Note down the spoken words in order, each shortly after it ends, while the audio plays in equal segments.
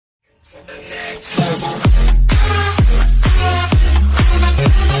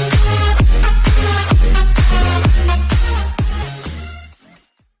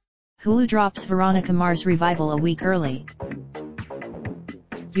Hulu drops Veronica Mars revival a week early.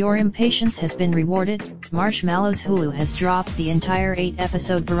 Your impatience has been rewarded. Marshmallow's Hulu has dropped the entire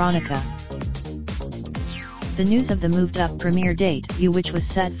 8-episode Veronica. The news of the moved-up premiere date, which was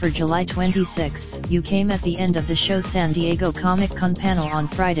set for July 26, came at the end of the show's San Diego Comic-Con panel on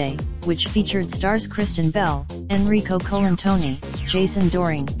Friday, which featured stars Kristen Bell, Enrico Colantoni, Jason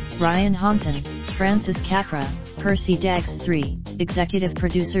Dohring, Ryan Hansen, Francis Capra, Percy Daggs III, executive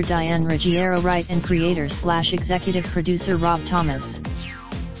producer Diane Ruggiero Wright and creator/executive producer Rob Thomas.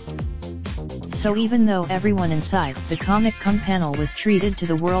 So even though everyone inside the Comic-Con panel was treated to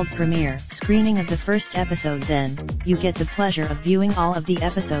the world premiere screening of the first episode, then, you get the pleasure of viewing all of the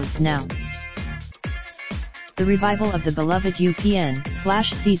episodes now. The revival of the beloved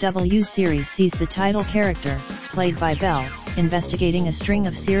UPN/CW series sees the title character, played by Belle, investigating a string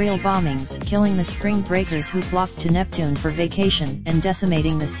of serial bombings killing the spring breakers who flocked to Neptune for vacation and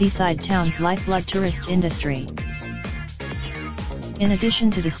decimating the seaside town's lifeblood tourist industry. In addition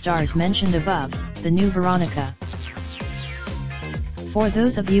to the stars mentioned above, the new Veronica. For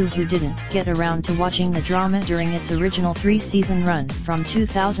those of you who didn't get around to watching the drama during its original 3-season run from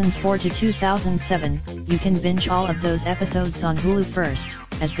 2004 to 2007, you can binge all of those episodes on Hulu first,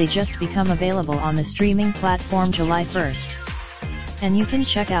 as they just become available on the streaming platform July 1st. And you can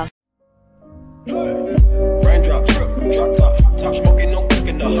check out Raindrop, drop top, smoking, no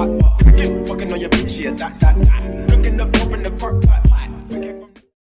cooking the hot pot. Fucking on your bitch, yeah, that. Looking up in the park, pot.